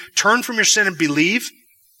 when you turn from your sin and believe,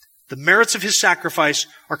 the merits of His sacrifice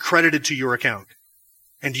are credited to your account.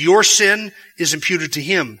 And your sin is imputed to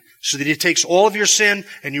Him, so that He takes all of your sin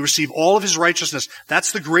and you receive all of His righteousness.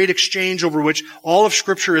 That's the great exchange over which all of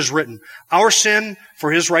Scripture is written. Our sin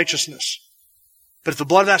for His righteousness. But if the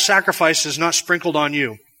blood of that sacrifice is not sprinkled on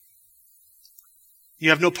you,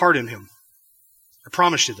 you have no part in Him. I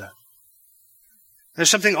promise you that. There's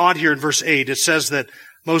something odd here in verse 8. It says that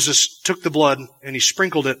Moses took the blood and he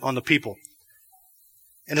sprinkled it on the people.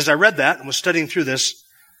 And as I read that and was studying through this,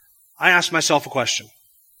 I asked myself a question.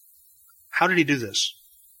 How did he do this?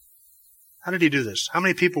 How did he do this? How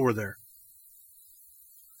many people were there?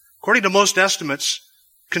 According to most estimates,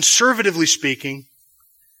 conservatively speaking,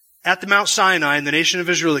 at the Mount Sinai in the nation of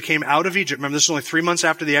Israel that came out of Egypt, remember this is only 3 months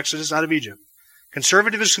after the Exodus out of Egypt,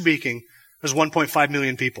 conservatively speaking, there's 1.5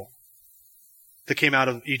 million people that came out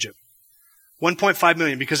of Egypt. 1.5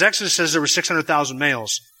 million, because Exodus says there were 600,000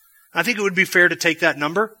 males. I think it would be fair to take that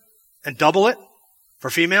number and double it for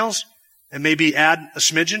females and maybe add a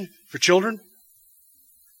smidgen for children.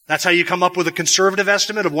 That's how you come up with a conservative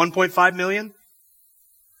estimate of 1.5 million.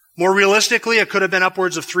 More realistically, it could have been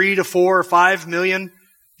upwards of 3 to 4 or 5 million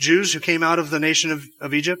Jews who came out of the nation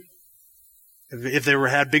of Egypt. If they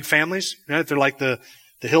had big families, if they're like the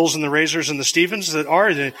Hills and the Razors and the Stevens that are,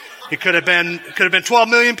 it could have been 12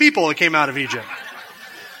 million people that came out of Egypt.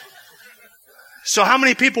 So how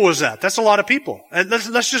many people was that? That's a lot of people. And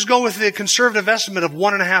let's just go with the conservative estimate of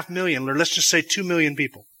 1.5 million, or let's just say 2 million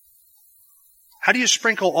people. How do you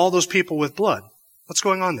sprinkle all those people with blood? What's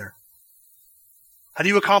going on there? How do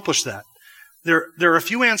you accomplish that? There are a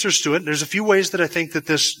few answers to it. There's a few ways that I think that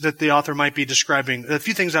the author might be describing, a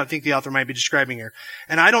few things I think the author might be describing here.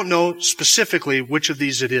 And I don't know specifically which of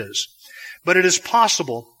these it is. But it is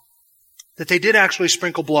possible that they did actually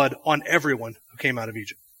sprinkle blood on everyone who came out of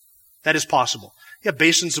Egypt. That is possible. You have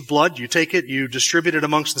basins of blood. You take it, you distribute it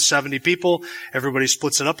amongst the 70 people. Everybody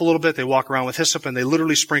splits it up a little bit. They walk around with hyssop, and they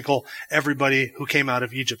literally sprinkle everybody who came out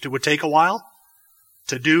of Egypt. It would take a while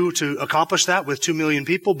to accomplish that with 2 million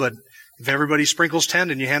people, but if everybody sprinkles 10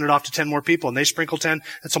 and you hand it off to 10 more people and they sprinkle 10,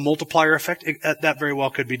 that's a multiplier effect. That very well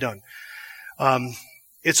could be done.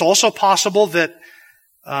 It's also possible that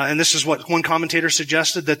and this is what one commentator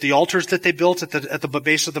suggested, that the altars that they built at the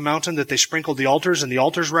base of the mountain, that they sprinkled the altars, and the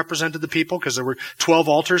altars represented the people, because there were 12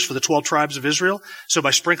 altars for the 12 tribes of Israel. So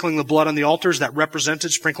by sprinkling the blood on the altars, that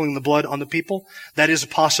represented sprinkling the blood on the people. That is a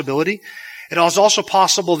possibility. It is also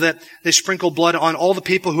possible that they sprinkled blood on all the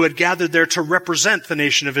people who had gathered there to represent the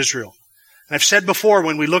nation of Israel. And I've said before,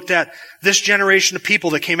 when we looked at this generation of people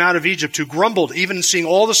that came out of Egypt who grumbled, even seeing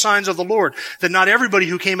all the signs of the Lord, that not everybody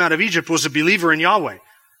who came out of Egypt was a believer in Yahweh.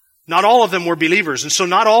 Not all of them were believers. And so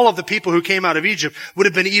not all of the people who came out of Egypt would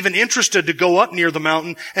have been even interested to go up near the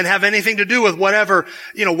mountain and have anything to do with whatever,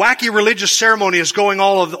 wacky religious ceremony is going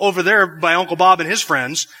over there by Uncle Bob and his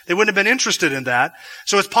friends. They wouldn't have been interested in that.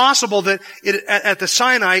 So it's possible that at the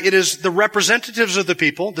Sinai, it is the representatives of the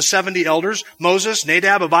people, the 70 elders, Moses,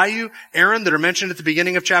 Nadab, Abihu, Aaron, that are mentioned at the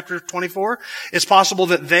beginning of chapter 24. It's possible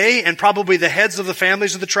that they, and probably the heads of the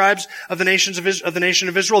families of the tribes of the nation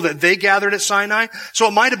of Israel, that they gathered at Sinai. So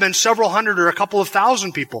it might have been several hundred or a couple of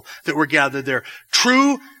thousand people that were gathered there.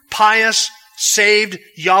 True, pious, saved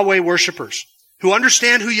Yahweh worshipers who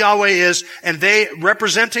understand who Yahweh is, and they,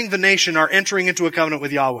 representing the nation, are entering into a covenant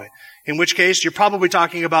with Yahweh. In which case, you're probably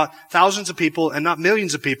talking about thousands of people and not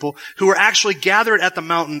millions of people who were actually gathered at the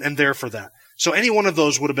mountain and there for that. So any one of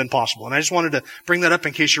those would have been possible. And I just wanted to bring that up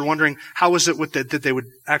in case you're wondering, how is it that they would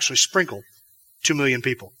actually sprinkle 2 million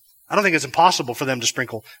people? I don't think it's impossible for them to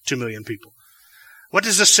sprinkle 2 million people. What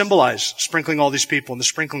does this symbolize, sprinkling all these people and the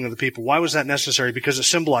sprinkling of the people? Why was that necessary? Because it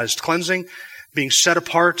symbolized cleansing, being set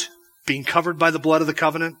apart, being covered by the blood of the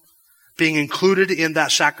covenant, being included in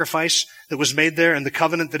that sacrifice that was made there and the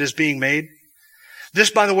covenant that is being made. This,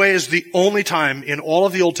 by the way, is the only time in all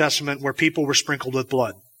of the Old Testament where people were sprinkled with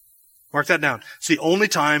blood. Mark that down. It's the only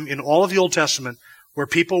time in all of the Old Testament where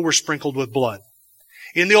people were sprinkled with blood.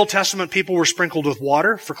 In the Old Testament, people were sprinkled with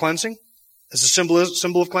water for cleansing, as a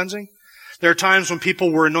symbol of cleansing. There are times when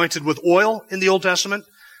people were anointed with oil in the Old Testament.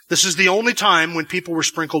 This is the only time when people were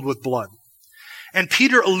sprinkled with blood. And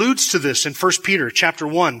Peter alludes to this in 1 Peter chapter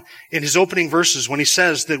 1 in his opening verses when he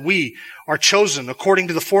says that we are chosen according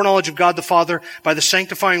to the foreknowledge of God the Father by the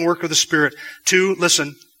sanctifying work of the Spirit to,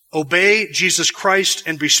 listen, obey Jesus Christ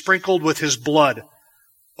and be sprinkled with His blood.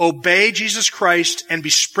 Obey Jesus Christ and be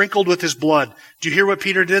sprinkled with His blood. Do you hear what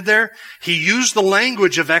Peter did there? He used the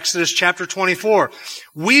language of Exodus chapter 24.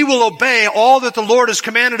 We will obey all that the Lord has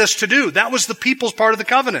commanded us to do. That was the people's part of the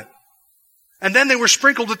covenant. And then they were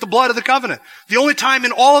sprinkled with the blood of the covenant. The only time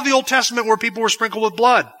in all of the Old Testament where people were sprinkled with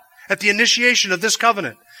blood, at the initiation of this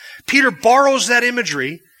covenant. Peter borrows that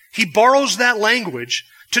imagery. He borrows that language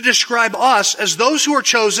to describe us as those who are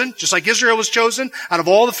chosen, just like Israel was chosen out of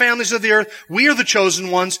all the families of the earth. We are the chosen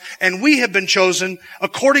ones, and we have been chosen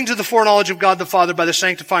according to the foreknowledge of God the Father by the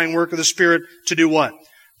sanctifying work of the Spirit to do what?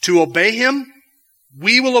 To obey Him.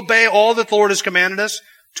 We will obey all that the Lord has commanded us,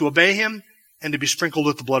 to obey Him, and to be sprinkled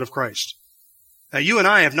with the blood of Christ. Now, you and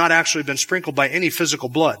I have not actually been sprinkled by any physical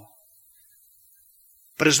blood.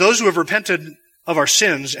 But as those who have repented of our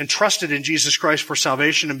sins and trusted in Jesus Christ for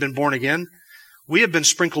salvation and been born again, we have been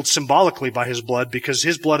sprinkled symbolically by His blood because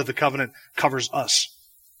His blood of the covenant covers us.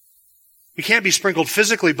 We can't be sprinkled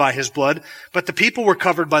physically by His blood, but the people were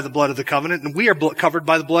covered by the blood of the covenant, and we are covered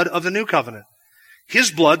by the blood of the new covenant.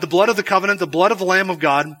 His blood, the blood of the covenant, the blood of the Lamb of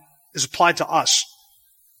God, is applied to us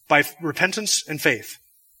by repentance and faith.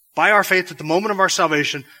 By our faith at the moment of our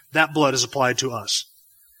salvation, that blood is applied to us.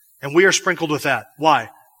 And we are sprinkled with that. Why?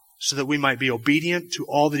 So that we might be obedient to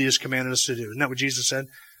all that He has commanded us to do. Isn't that what Jesus said?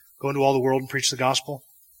 Go into all the world and preach the gospel,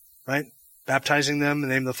 right? Baptizing them in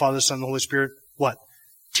the name of the Father, the Son, and the Holy Spirit. What?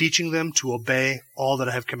 Teaching them to obey all that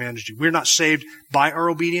I have commanded you. We're not saved by our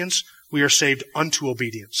obedience. We are saved unto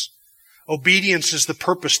obedience. Obedience is the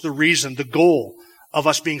purpose, the reason, the goal of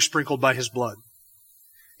us being sprinkled by His blood.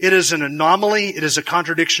 It is an anomaly. It is a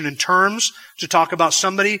contradiction in terms to talk about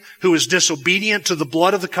somebody who is disobedient to the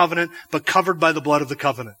blood of the covenant, but covered by the blood of the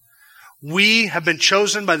covenant. We have been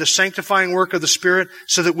chosen by the sanctifying work of the Spirit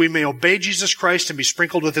so that we may obey Jesus Christ and be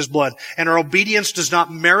sprinkled with His blood. And our obedience does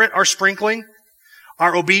not merit our sprinkling.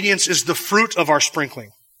 Our obedience is the fruit of our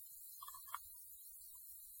sprinkling.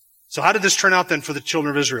 So how did this turn out then for the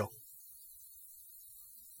children of Israel?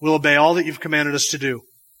 We'll obey all that you've commanded us to do.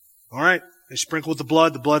 All right. They sprinkle with the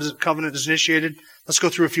blood. The blood covenant is initiated. Let's go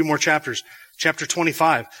through a few more chapters. Chapter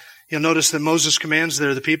 25. You'll notice that Moses commands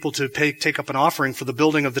there the people to take up an offering for the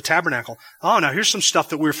building of the tabernacle. Oh, now here's some stuff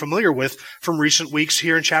that we're familiar with from recent weeks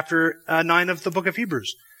here in chapter 9 of the book of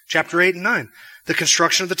Hebrews. Chapter 8 and 9. The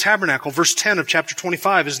construction of the tabernacle. Verse 10 of chapter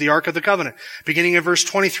 25 is the Ark of the Covenant. Beginning of verse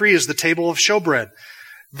 23 is the table of showbread.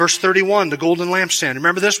 Verse 31, the golden lampstand.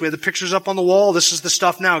 Remember this? We have the pictures up on the wall. This is the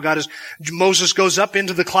stuff now. Moses goes up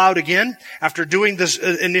into the cloud again after doing this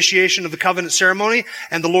initiation of the covenant ceremony,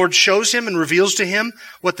 and the Lord shows him and reveals to him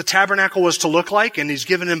what the tabernacle was to look like, and He's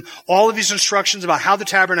given him all of these instructions about how the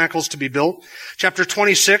tabernacle is to be built. Chapter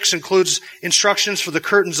 26 includes instructions for the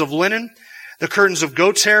curtains of linen, the curtains of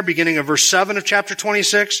goat's hair, beginning of verse 7 of chapter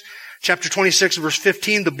 26. Chapter 26, verse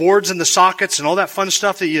 15, the boards and the sockets and all that fun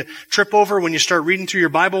stuff that you trip over when you start reading through your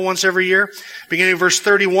Bible once every year. Beginning of verse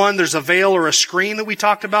 31, there's a veil or a screen that we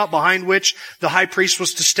talked about behind which the high priest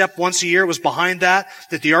was to step once a year. It was behind that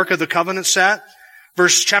the Ark of the Covenant sat.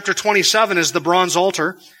 Chapter 27 is the bronze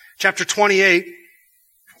altar. Chapter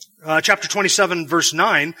 27, verse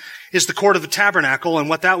 9 is the court of the tabernacle and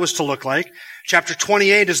what that was to look like. Chapter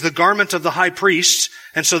 28 is the garment of the high priest.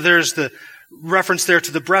 And so there's the reference there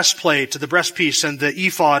to the breastplate, to the breastpiece, and the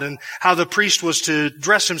ephod, and how the priest was to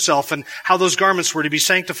dress himself, and how those garments were to be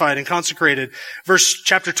sanctified and consecrated.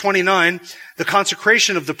 Chapter 29, the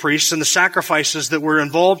consecration of the priests and the sacrifices that were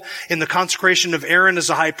involved in the consecration of Aaron as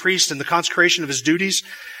a high priest and the consecration of his duties.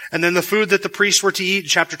 And then the food that the priests were to eat,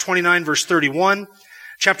 chapter 29, verse 31.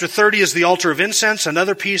 Chapter 30 is the altar of incense,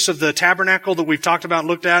 another piece of the tabernacle that we've talked about and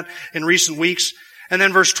looked at in recent weeks. And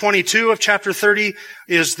then verse 22 of chapter 30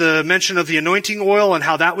 is the mention of the anointing oil and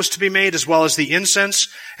how that was to be made, as well as the incense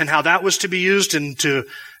and how that was to be used and for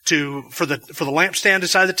the lampstand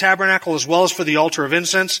inside the tabernacle, as well as for the altar of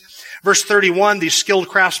incense. Verse 31, these skilled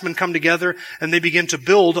craftsmen come together and they begin to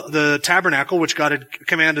build the tabernacle, which God had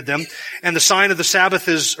commanded them. And the sign of the Sabbath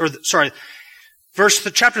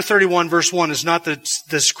chapter 31, verse 1 is not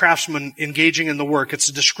this craftsman engaging in the work. It's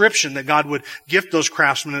a description that God would gift those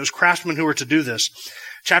craftsmen. It was craftsmen who were to do this.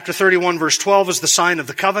 Chapter 31, verse 12 is the sign of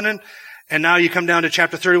the covenant. And now you come down to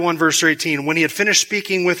chapter 31, verse 18. When he had finished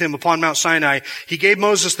speaking with him upon Mount Sinai, he gave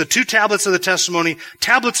Moses the 2 tablets of the testimony,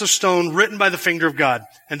 tablets of stone written by the finger of God.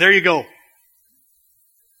 And there you go.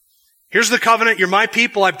 Here's the covenant. You're my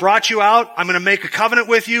people. I brought you out. I'm going to make a covenant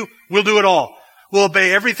with you. We'll do it all. We'll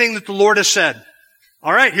obey everything that the Lord has said.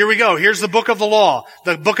 All right, here we go. Here's the book of the law,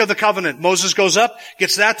 the book of the covenant. Moses goes up,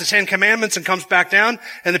 gets that, the 10 Commandments, and comes back down.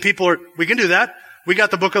 And the people we can do that. We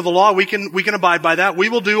got the book of the law. We can abide by that. We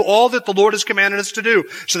will do all that the Lord has commanded us to do.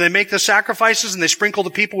 So they make the sacrifices and they sprinkle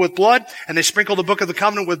the people with blood, and they sprinkle the book of the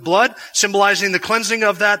covenant with blood, symbolizing the cleansing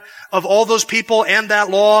of all those people and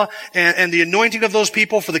that law and the anointing of those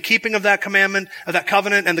people for the keeping of that commandment, of that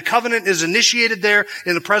covenant. And the covenant is initiated there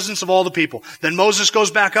in the presence of all the people. Then Moses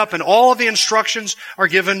goes back up and all of the instructions are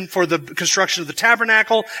given for the construction of the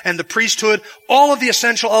tabernacle and the priesthood. All of the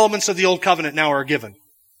essential elements of the old covenant now are given.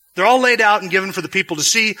 They're all laid out and given for the people to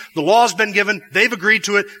see. The law has been given. They've agreed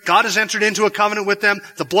to it. God has entered into a covenant with them.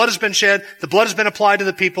 The blood has been shed. The blood has been applied to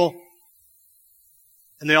the people.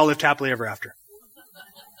 And they all lived happily ever after.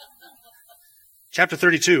 Chapter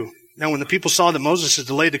 32. Now when the people saw that Moses had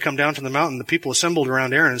delayed to come down from the mountain, the people assembled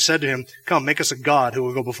around Aaron and said to him, "Come, make us a god who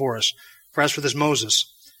will go before us. For as for this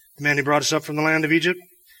Moses, the man who brought us up from the land of Egypt,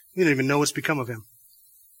 we don't even know what's become of him."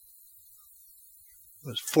 It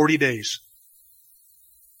was 40 days.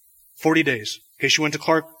 40 days. In case you went to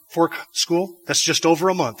Clark Fork School, that's just over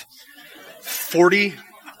a month. 40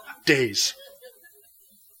 days.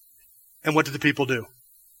 And what did the people do?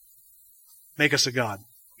 Make us a god.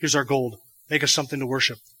 Here's our gold. Make us something to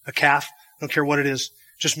worship. A calf. Don't care what it is.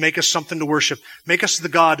 Just make us something to worship. Make us the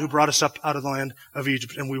God who brought us up out of the land of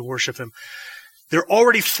Egypt, and we will worship him. They're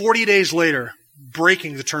already 40 days later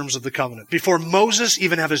breaking the terms of the covenant. Before Moses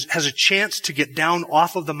even has a chance to get down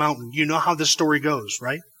off of the mountain. You know how this story goes,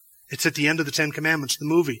 right? It's at the end of the 10 Commandments, the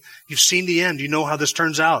movie. You've seen the end. You know how this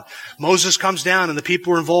turns out. Moses comes down and the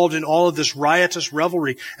people are involved in all of this riotous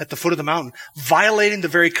revelry at the foot of the mountain, violating the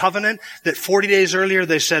very covenant that 40 days earlier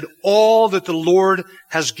they said, all that the Lord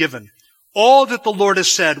has given, All that the Lord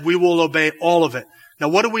has said, we will obey all of it. Now,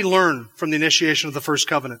 what do we learn from the initiation of the first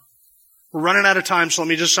covenant? We're running out of time, so let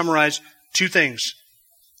me just summarize 2 things.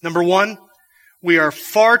 Number 1, we are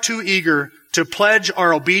far too eager to pledge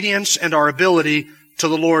our obedience and our ability to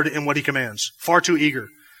the Lord in what He commands. Far too eager.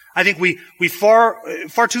 I think we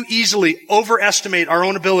far too easily overestimate our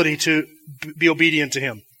own ability to be obedient to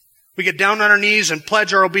Him. We get down on our knees and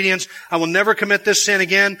pledge our obedience. I will never commit this sin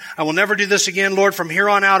again. I will never do this again. Lord, from here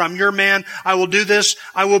on out, I'm your man. I will do this.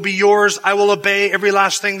 I will be yours. I will obey every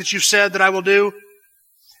last thing that you've said that I will do.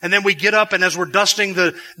 And then we get up, and as we're dusting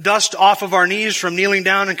the dust off of our knees from kneeling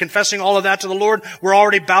down and confessing all of that to the Lord, we're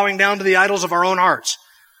already bowing down to the idols of our own hearts.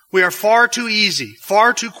 We are far too easy,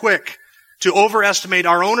 far too quick to overestimate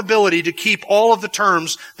our own ability to keep all of the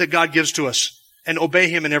terms that God gives to us and obey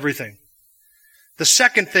Him in everything. The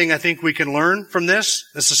second thing I think we can learn from this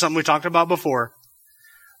is something we talked about before.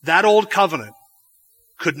 That old covenant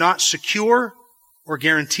could not secure or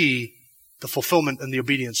guarantee the fulfillment and the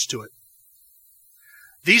obedience to it.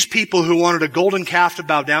 These people who wanted a golden calf to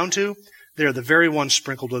bow down to, they are the very ones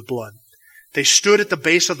sprinkled with blood. They stood at the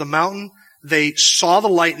base of the mountain. They saw the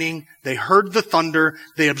lightning. They heard the thunder.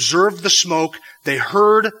 They observed the smoke. They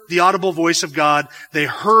heard the audible voice of God. They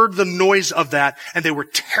heard the noise of that, and they were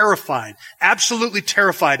terrified, absolutely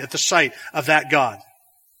terrified at the sight of that God.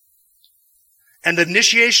 And the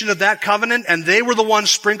initiation of that covenant, and they were the ones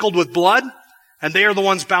sprinkled with blood, and they are the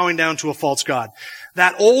ones bowing down to a false God.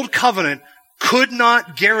 That old covenant could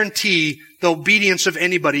not guarantee the obedience of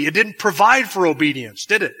anybody. It didn't provide for obedience,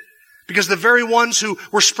 did it? Because the very ones who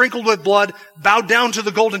were sprinkled with blood bowed down to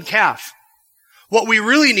the golden calf. What we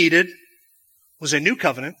really needed was a new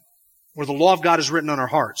covenant where the law of God is written on our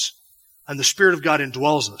hearts and the Spirit of God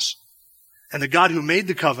indwells us. And the God who made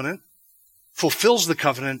the covenant fulfills the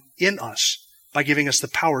covenant in us by giving us the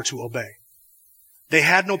power to obey. They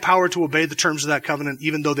had no power to obey the terms of that covenant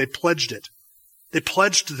even though they pledged it. They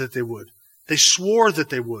pledged that they would. They swore that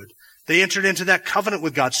they would. They entered into that covenant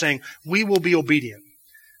with God saying, we will be obedient.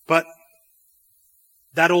 But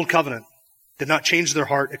that old covenant did not change their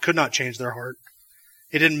heart. It could not change their heart.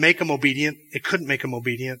 It didn't make them obedient. It couldn't make them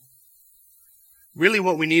obedient. Really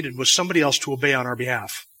what we needed was somebody else to obey on our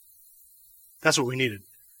behalf. That's what we needed.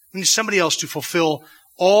 We need somebody else to fulfill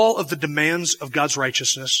all of the demands of God's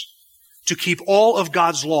righteousness, to keep all of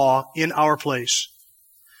God's law in our place,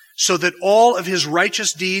 so that all of His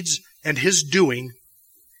righteous deeds and His doing,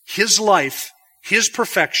 His life, His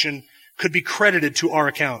perfection could be credited to our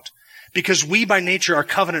account. Because we by nature are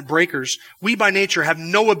covenant breakers. We by nature have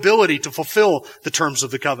no ability to fulfill the terms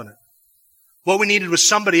of the covenant. What we needed was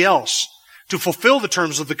somebody else to fulfill the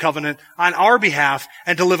terms of the covenant on our behalf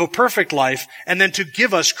and to live a perfect life and then to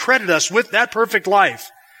give us, credit us with that perfect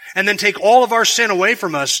life and then take all of our sin away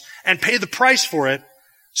from us and pay the price for it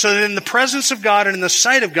so that in the presence of God and in the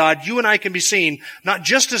sight of God, you and I can be seen not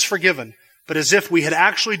just as forgiven, but as if we had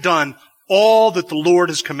actually done all that the Lord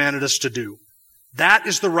has commanded us to do. That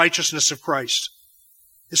is the righteousness of Christ.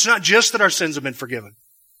 It's not just that our sins have been forgiven,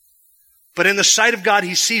 but in the sight of God,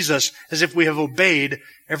 He sees us as if we have obeyed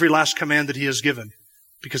every last command that He has given,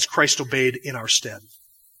 because Christ obeyed in our stead,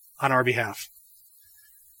 on our behalf.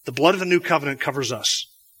 The blood of the new covenant covers us.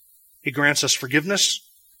 It grants us forgiveness.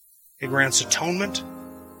 It grants atonement.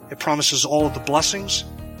 It promises all of the blessings.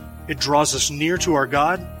 It draws us near to our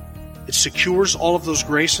God. It secures all of those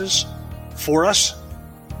graces for us.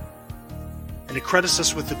 And it credits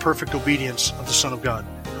us with the perfect obedience of the Son of God,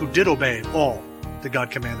 who did obey all that God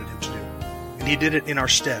commanded Him to do. And He did it in our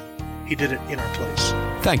stead. He did it in our place.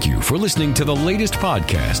 Thank you for listening to the latest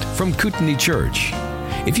podcast from Kootenai Church.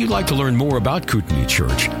 If you'd like to learn more about Kootenai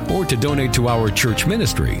Church or to donate to our church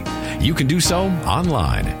ministry, you can do so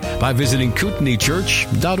online by visiting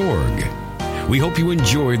kootenaichurch.org. We hope you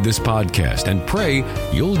enjoyed this podcast and pray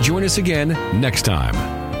you'll join us again next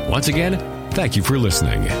time. Once again, thank you for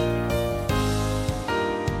listening.